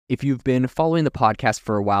If you've been following the podcast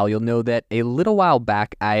for a while, you'll know that a little while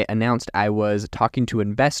back, I announced I was talking to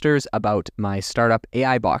investors about my startup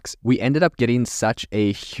AI Box. We ended up getting such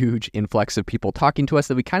a huge influx of people talking to us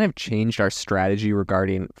that we kind of changed our strategy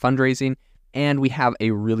regarding fundraising, and we have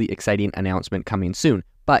a really exciting announcement coming soon.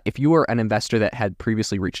 But if you were an investor that had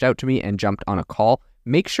previously reached out to me and jumped on a call,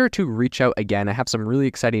 make sure to reach out again. I have some really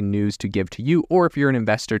exciting news to give to you, or if you're an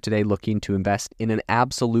investor today looking to invest in an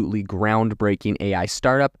absolutely groundbreaking AI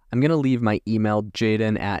startup, I'm going to leave my email,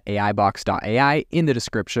 jaden@aibox.ai, in the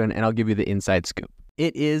description, and I'll give you the inside scoop.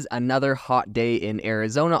 It is another hot day in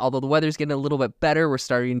Arizona, although the weather's getting a little bit better. We're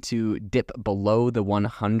starting to dip below the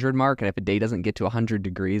 100 mark, and if a day doesn't get to 100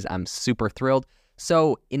 degrees, I'm super thrilled.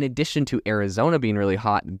 So in addition to Arizona being really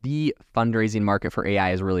hot, the fundraising market for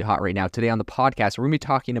AI is really hot right now. Today on the podcast, we're going to be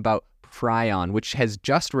talking about Pryon, which has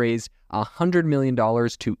just raised $100 million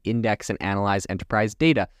to index and analyze enterprise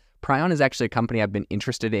data. Pryon is actually a company I've been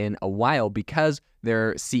interested in a while because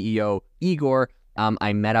their CEO, Igor,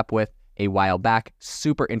 I met up with a while back.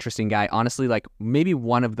 Super interesting guy. Honestly, like maybe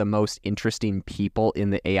one of the most interesting people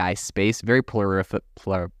in the AI space. Very prolific.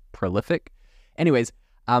 Anyways,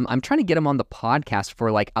 I'm trying to get him on the podcast for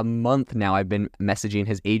like a month now. I've been messaging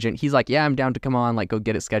his agent. He's like, yeah, I'm down to come on, like go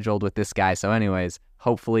get it scheduled with this guy. So anyways,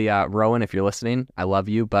 hopefully, Rowan, if you're listening, I love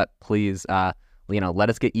you, but please, let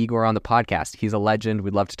us get Igor on the podcast. He's a legend.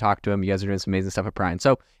 We'd love to talk to him. You guys are doing some amazing stuff at Pryon.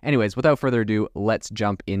 So anyways, without further ado, let's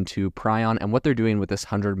jump into Pryon and what they're doing with this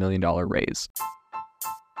 $100 million raise.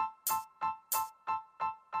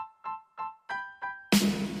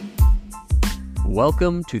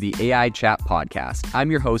 Welcome to the AI Chat Podcast.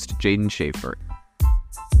 I'm your host, Jaden Schaefer.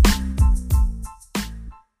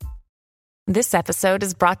 This episode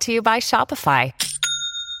is brought to you by Shopify.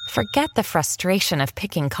 Forget the frustration of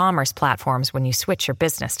picking commerce platforms when you switch your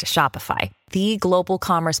business to Shopify, the global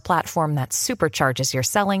commerce platform that supercharges your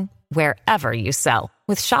selling wherever you sell.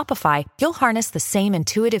 With Shopify, you'll harness the same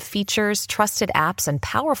intuitive features, trusted apps, and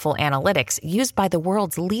powerful analytics used by the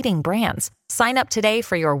world's leading brands. Sign up today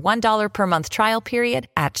for your $1 per month trial period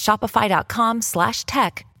at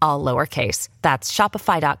shopify.com/tech, all lowercase. That's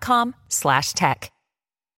shopify.com/tech.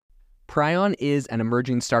 Pryon is an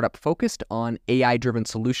emerging startup focused on AI-driven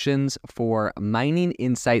solutions for mining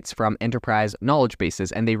insights from enterprise knowledge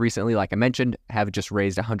bases. And they recently, like I mentioned, have just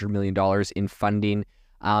raised $100 million in funding.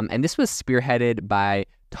 And this was spearheaded by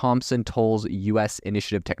Thomson Tolles U.S.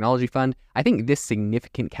 Initiative Technology Fund. I think this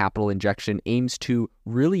significant capital injection aims to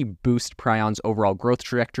really boost Pryon's overall growth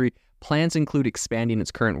trajectory. Plans include expanding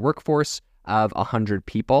its current workforce of 100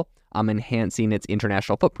 people, enhancing its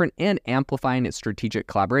international footprint, and amplifying its strategic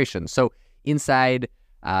collaboration. So inside,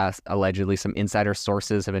 allegedly, some insider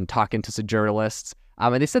sources have been talking to some journalists,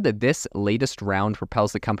 and they said that this latest round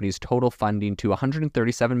propels the company's total funding to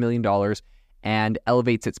 $137 million and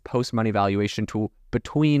elevates its post-money valuation to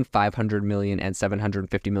between $500 million and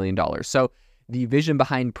 $750 million. So the vision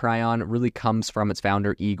behind Pryon really comes from its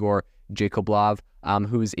founder, Igor Jakoblov,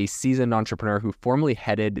 who is a seasoned entrepreneur who formerly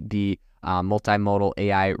headed the multimodal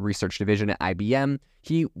AI research division at IBM.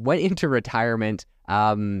 He went into retirement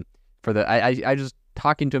I just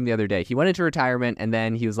talking to him the other day. He went into retirement and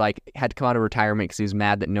then he was like, had to come out of retirement because he was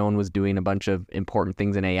mad that no one was doing a bunch of important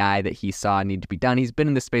things in AI that he saw need to be done. He's been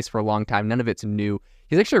in this space for a long time. None of it's new.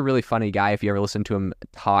 He's actually a really funny guy. If you ever listen to him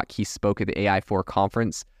talk, he spoke at the AI4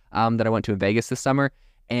 conference that I went to in Vegas this summer.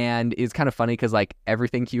 And it's kind of funny because like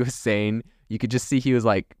everything he was saying, you could just see he was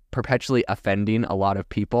like perpetually offending a lot of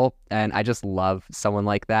people. And I just love someone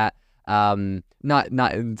like that. Not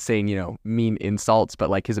saying, mean insults, but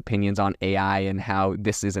like his opinions on AI and how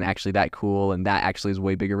this isn't actually that cool and that actually is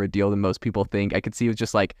way bigger of a deal than most people think. I could see it was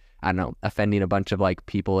just like, I don't know, offending a bunch of like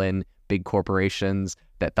people in big corporations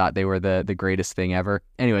that thought they were the greatest thing ever.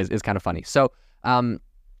 Anyways, it's kind of funny. So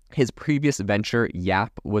his previous venture,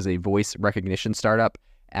 Yap, was a voice recognition startup.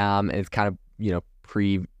 It's kind of,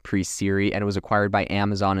 pre-Siri, and it was acquired by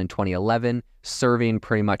Amazon in 2011, serving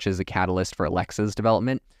pretty much as a catalyst for Alexa's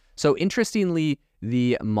development. So interestingly,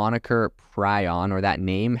 the moniker Pryon, or that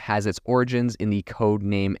name, has its origins in the code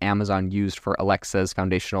name Amazon used for Alexa's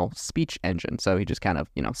foundational speech engine. So he just kind of,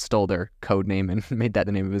 stole their code name and made that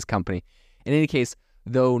the name of his company. In any case,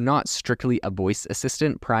 though not strictly a voice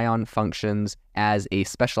assistant, Pryon functions as a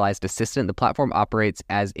specialized assistant. The platform operates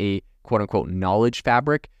as a quote-unquote knowledge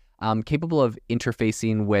fabric, capable of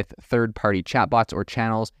interfacing with third-party chatbots or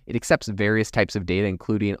channels. It accepts various types of data,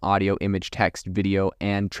 including audio, image, text, video,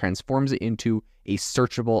 and transforms it into a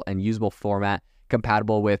searchable and usable format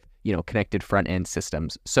compatible with, connected front-end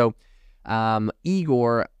systems. So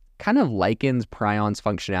Igor kind of likens Pryon's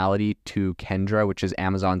functionality to Kendra, which is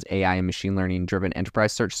Amazon's AI and machine learning-driven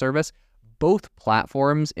enterprise search service. both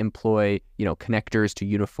platforms employ, connectors to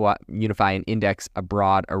unify and index a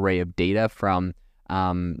broad array of data from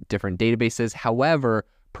different databases. However,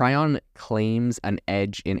 Pryon claims an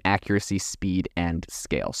edge in accuracy, speed, and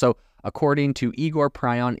scale. So according to Igor,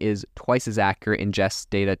 Pryon is twice as accurate, ingests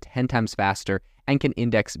data 10 times faster, and can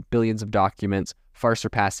index billions of documents, far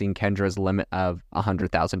surpassing Kendra's limit of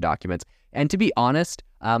 100,000 documents. And to be honest,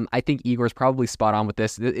 I think Igor's probably spot on with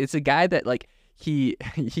this. It's a guy that he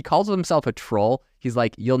calls himself a troll. He's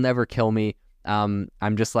like, you'll never kill me. I'm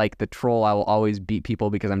just like the troll. I will always beat people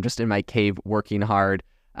because I'm just in my cave working hard.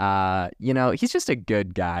 He's just a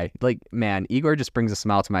good guy. Man, Igor just brings a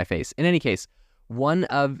smile to my face. In any case,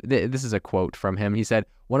 this is a quote from him. He said,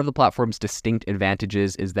 one of the platform's distinct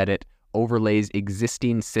advantages is that it overlays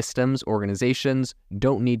existing systems. Organizations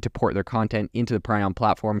don't need to port their content into the Pryon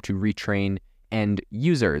platform to retrain end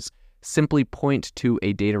users. Simply point to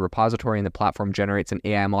a data repository and the platform generates an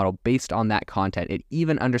AI model based on that content. It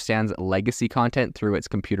even understands legacy content through its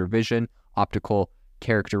computer vision, optical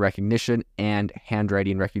character recognition, and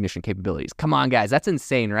handwriting recognition capabilities. Come on, guys, that's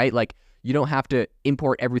insane, right? You don't have to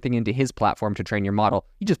import everything into his platform to train your model.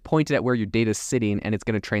 You just point it at where your data's sitting and it's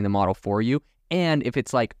going to train the model for you. And if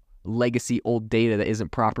it's legacy old data that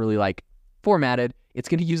isn't properly formatted, it's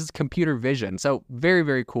going to use its computer vision. So very,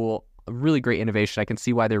 very cool. A really great innovation. I can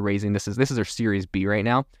see why they're raising this is their Series B right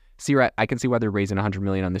now. I can see why they're raising $100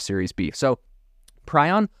 million on the Series B. So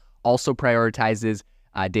Pryon also prioritizes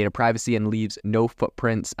data privacy and leaves no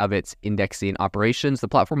footprints of its indexing operations. The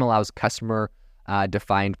platform allows customer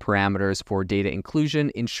defined parameters for data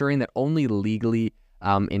inclusion, ensuring that only legally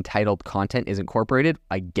entitled content is incorporated.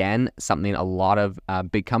 Again, something a lot of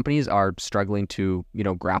big companies are struggling to,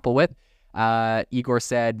 grapple with. Igor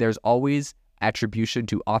said there's always attribution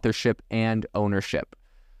to authorship and ownership.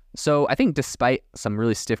 So I think despite some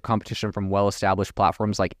really stiff competition from well-established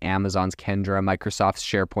platforms like Amazon's Kendra, Microsoft's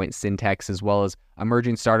SharePoint Syntax, as well as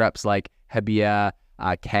emerging startups like Hebia,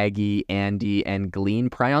 Kagi, Andy, and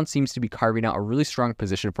Glean, Pryon seems to be carving out a really strong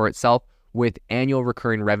position for itself with annual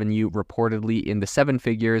recurring revenue reportedly in the 7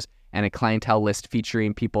 figures and a clientele list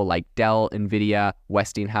featuring people like Dell, NVIDIA,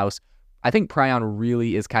 Westinghouse. I think Pryon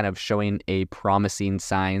really is kind of showing a promising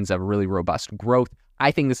signs of really robust growth.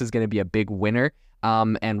 I think this is going to be a big winner.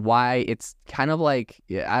 And why it's kind of I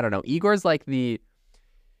don't know, Igor's like the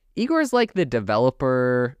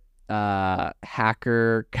developer,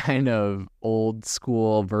 hacker kind of old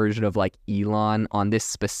school version of Elon on this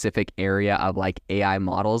specific area of AI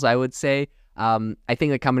models, I would say. I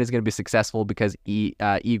think the company is going to be successful because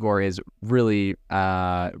Igor is really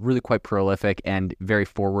quite prolific and very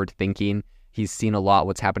forward thinking. He's seen a lot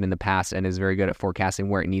what's happened in the past and is very good at forecasting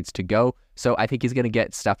where it needs to go. So I think he's going to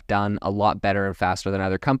get stuff done a lot better and faster than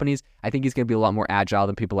other companies. I think he's going to be a lot more agile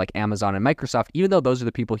than people like Amazon and Microsoft, even though those are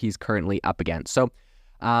the people he's currently up against. So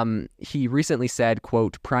he recently said,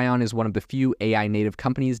 quote, Pryon is one of the few AI native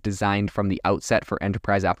companies designed from the outset for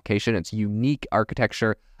enterprise application. Its unique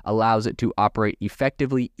architecture allows it to operate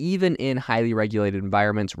effectively even in highly regulated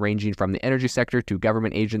environments ranging from the energy sector to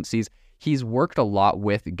government agencies. He's worked a lot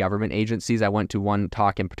with government agencies. I went to one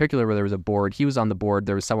talk in particular where there was a board. He was on the board.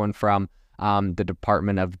 There was someone from the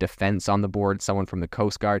Department of Defense on the board, someone from the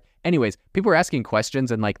Coast Guard. Anyways, people were asking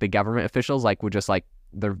questions and the government officials would just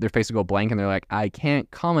their face would go blank and they're like, I can't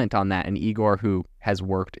comment on that. And Igor, who has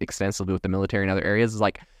worked extensively with the military and other areas, is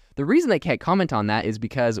the reason they can't comment on that is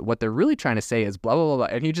because what they're really trying to say is blah, blah, blah,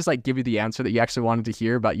 blah. And he just give you the answer that you actually wanted to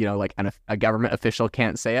hear, but a government official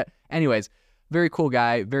can't say it. Anyways, very cool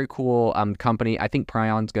guy, very cool company. I think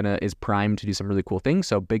Pryon's is primed to do some really cool things.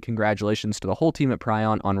 So big congratulations to the whole team at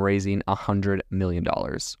Pryon on raising $100 million.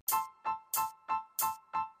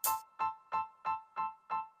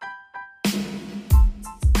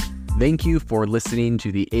 Thank you for listening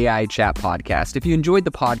to the AI Chat Podcast. If you enjoyed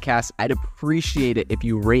the podcast, I'd appreciate it if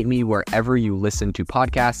you rate me wherever you listen to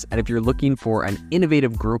podcasts. And if you're looking for an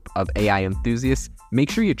innovative group of AI enthusiasts, make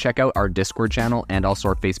sure you check out our Discord channel and also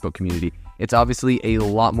our Facebook community. It's obviously a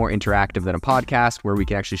lot more interactive than a podcast where we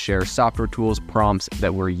can actually share software tools, prompts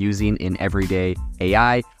that we're using in everyday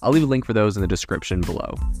AI. I'll leave a link for those in the description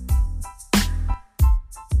below.